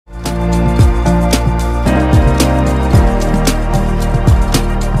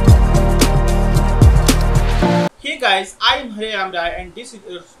I am Hare Amra and this is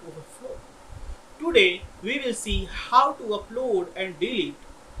Earth Overflow. Today we will see how to upload and delete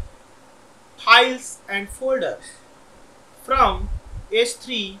files and folders from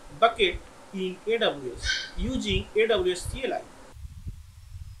S3 bucket in AWS using AWS CLI.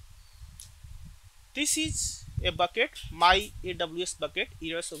 This is a bucket, my AWS bucket,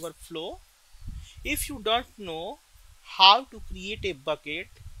 Earth Overflow. If you don't know how to create a bucket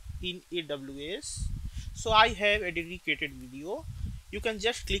in AWS, so I have a dedicated video. You can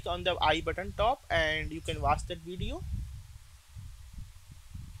just click on the I button top and you can watch that video.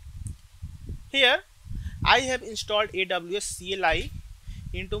 Here I have installed AWS CLI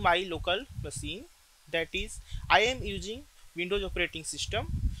into my local machine, that is I am using Windows operating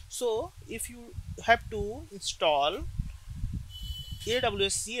system. So if you have to install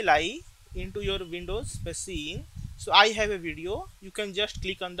AWS CLI into your Windows machine, so I have a video. You can just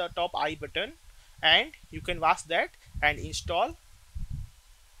click on the top I button and you can watch that and install.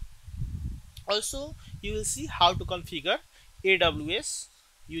 Also you will see how to configure AWS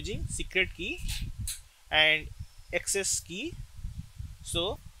using secret key and access key.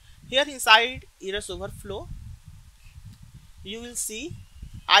 So here inside Eras Overflow you will see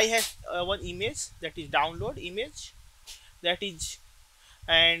I have one image, that is download image, that is,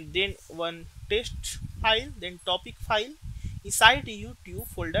 and then one test file, then topic file. Inside the YouTube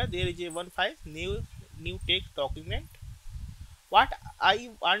folder there is a one file, new text document. What I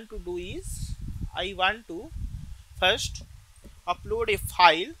want to do is I want to first upload a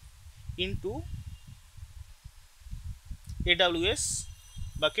file into AWS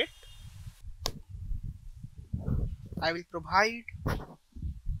bucket. I will provide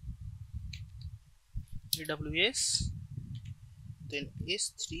AWS, then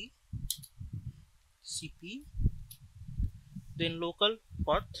S3 CP, then local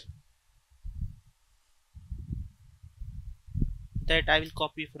path that I will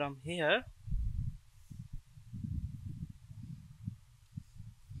copy from here.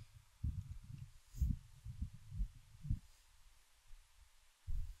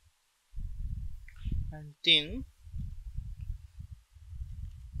 And then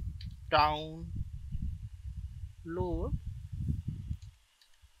download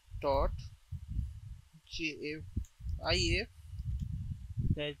dot jif,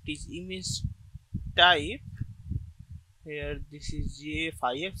 that is image type. Here this is jif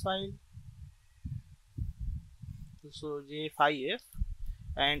file, so jif,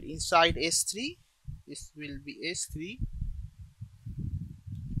 and inside S3 this will be S3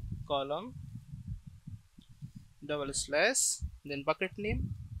 column double slash, then bucket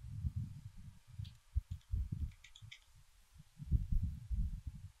name,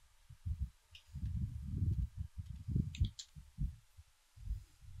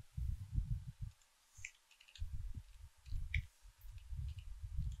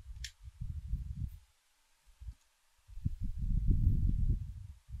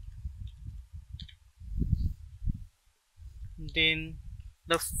 then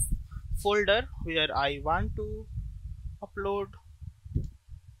the folder where I want to upload,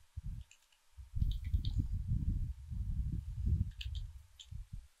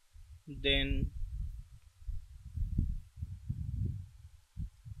 then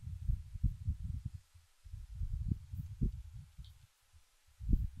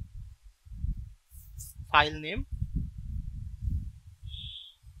file name,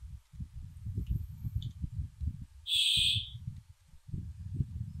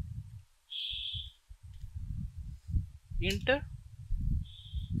 enter.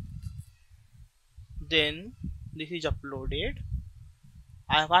 Then this is uploaded.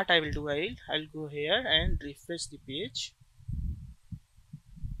 What I will do, I'll go here and refresh the page.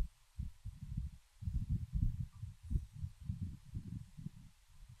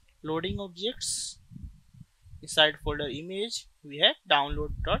 Loading objects. Inside folder image we have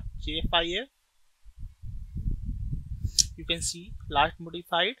download.jif. You can see last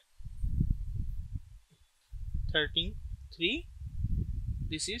modified 13.3.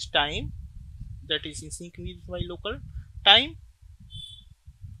 This is time, that is in sync with my local time.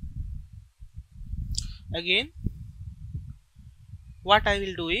 Again what I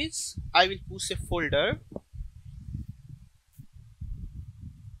will do is I will push a folder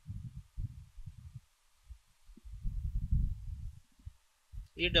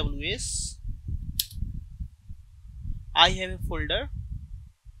AWS. I have a folder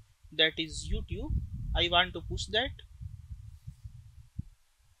that is YouTube. I want to push that.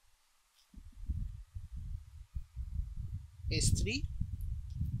 S3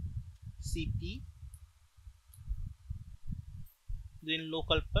 CP, then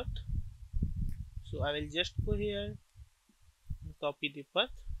local path. So I will just go here copy the path,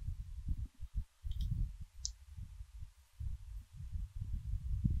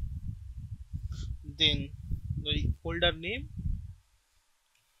 then the folder name,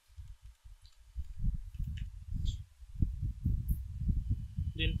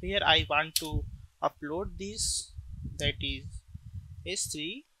 then here I want to upload this, that is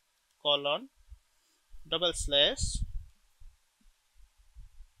S3 colon double slash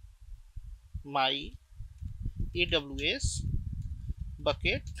my AWS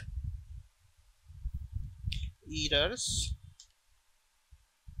bucket errors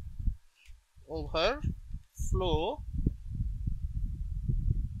overflow.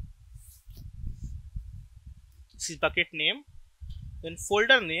 This is bucket name. Then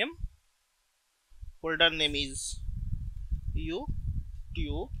folder name is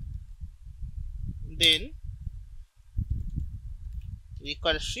YouTube. Then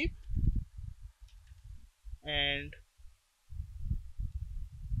recursive and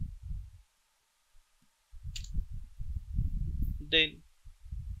then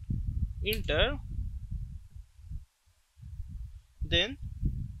enter. Then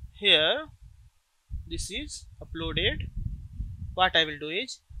here this is uploaded. What I will do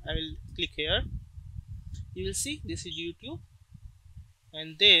is I will click here. You will see this is YouTube,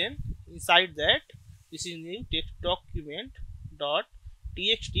 and then inside that this is new text document dot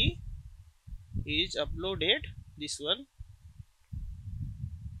txt is uploaded, this one.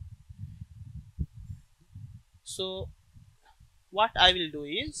 So what I will do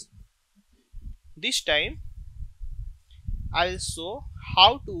is this time I will show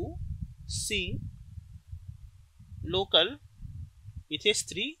how to sync local with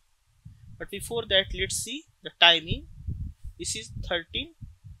S3, but before that let's see the timing. This is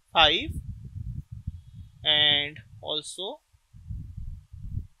 13:05 and also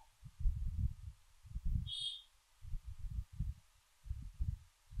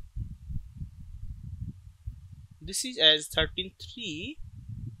this is as 13:03.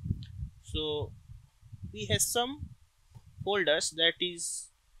 So we have some folders that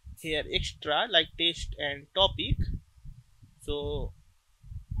is here extra like test and topic. So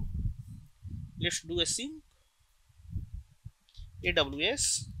let's do a sync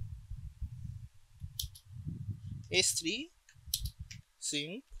AWS S3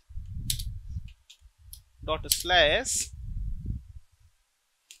 sync dot slash,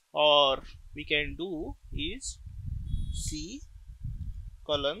 or we can do is C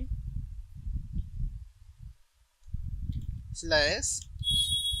colon slash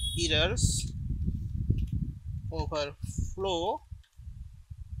errors overflow,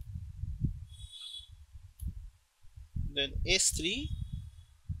 then S3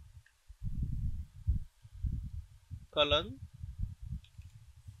 colon,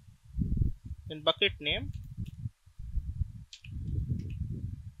 then bucket name,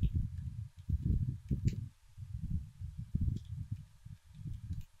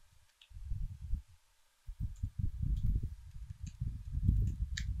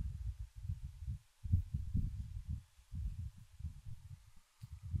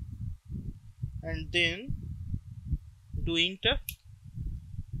 and then do enter.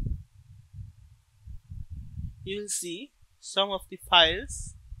 You will see some of the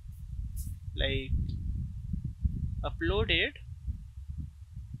files like uploaded,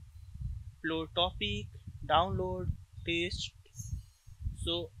 upload topic, download, test.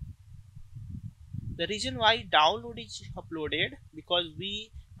 So the reason why download is uploaded because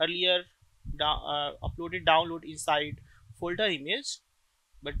we earlier uploaded download inside folder image,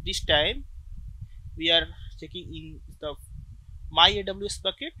 but this time we are checking in the my AWS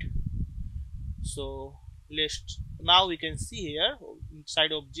bucket. So let's now we can see here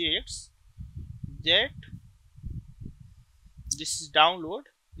inside objects that this is download,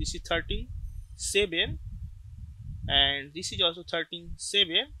 this is 13:07 and this is also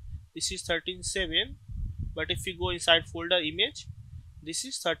 13:07, this is 13:07, but if we go inside folder image this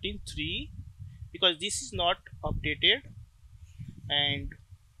is 13:03 because this is not updated, and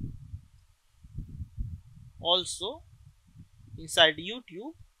also inside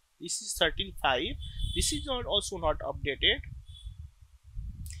YouTube this is 13:05, this is not also not updated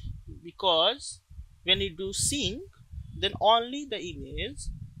because when you do sync then only the image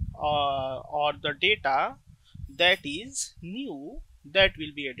or the data that is new that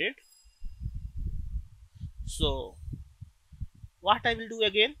will be added. So what I will do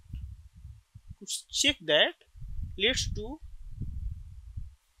again to check that, let's do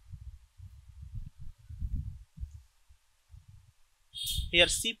here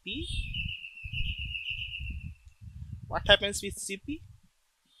CP. What happens with CP?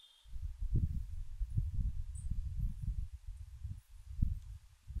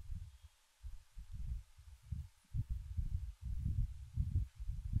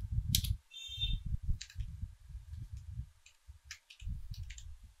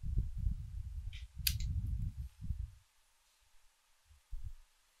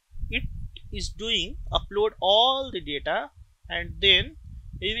 is doing upload all the data, and then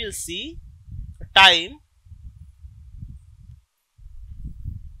we will see time.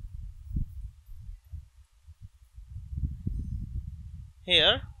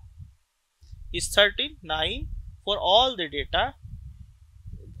 Here is 39 for all the data.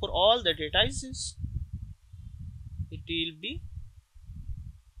 For all the data is it will be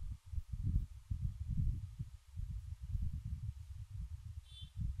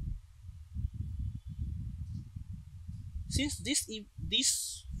since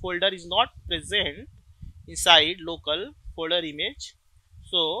this folder is not present inside local folder image,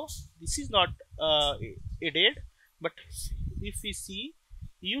 so this is not added. But if we see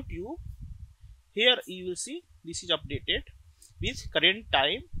YouTube, here you will see this is updated with current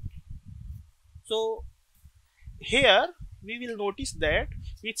time. So here we will notice that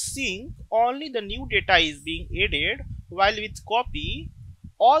with sync only the new data is being added, while with copy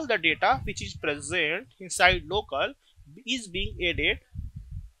all the data which is present inside local is being added.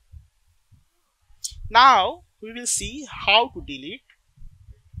 Now we will see how to delete.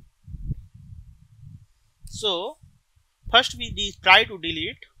 So first we try to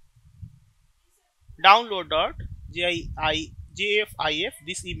delete download.jfif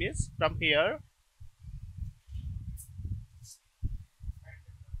this image from here.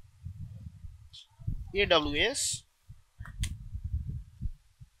 AWS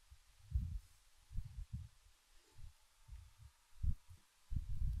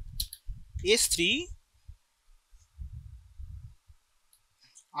S3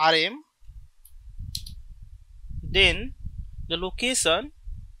 RM, then the location,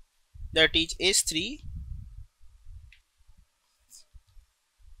 that is S3,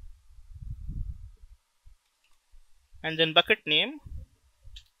 and then bucket name,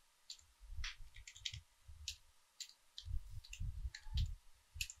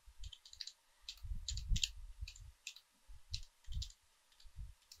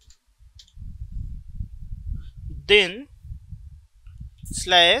 then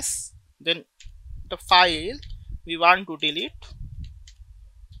slash, then the file we want to delete.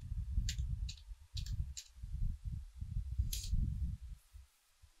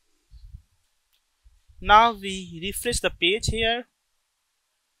 Now we refresh the page here,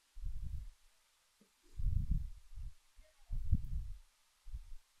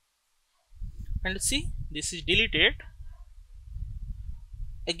 and see this is deleted.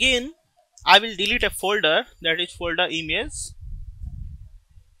 Again I will delete a folder, that is folder image.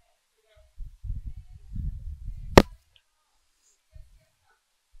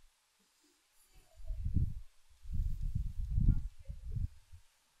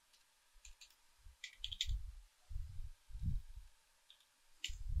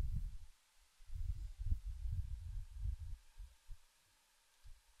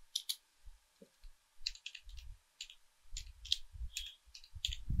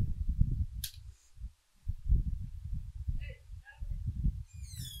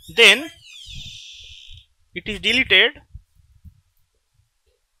 Then it is deleted.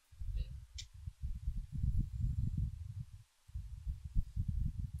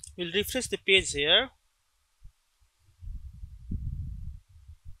 We'll refresh the page here.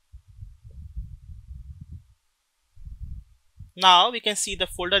 Now we can see the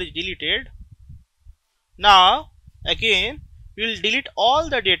folder is deleted. Now again we will delete all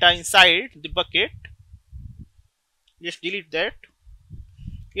the data inside the bucket. Just delete that.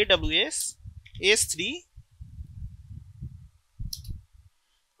 AWS S3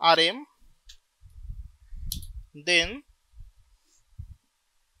 RM, then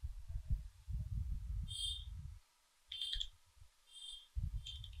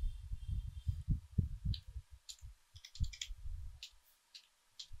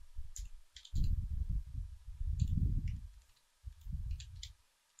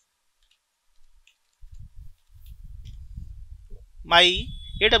my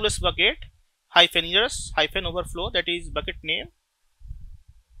AWS bucket -errors -overflow, that is bucket name,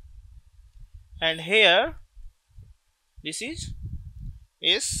 and here this is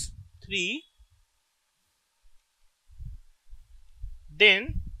S3,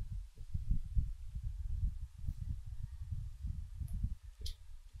 then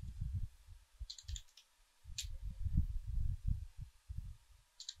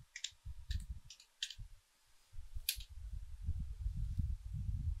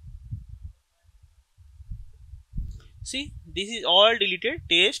see this is all deleted,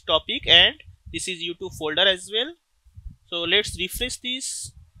 test, topic, and this is YouTube folder as well. So let's refresh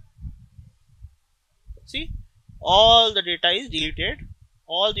this. See, all the data is deleted,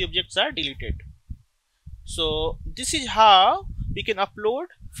 all the objects are deleted. So this is how we can upload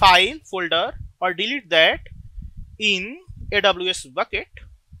file, folder, or delete that in AWS bucket.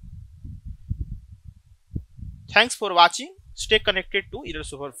 Thanks for watching. Stay connected to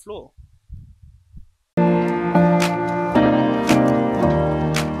Errors Overflow.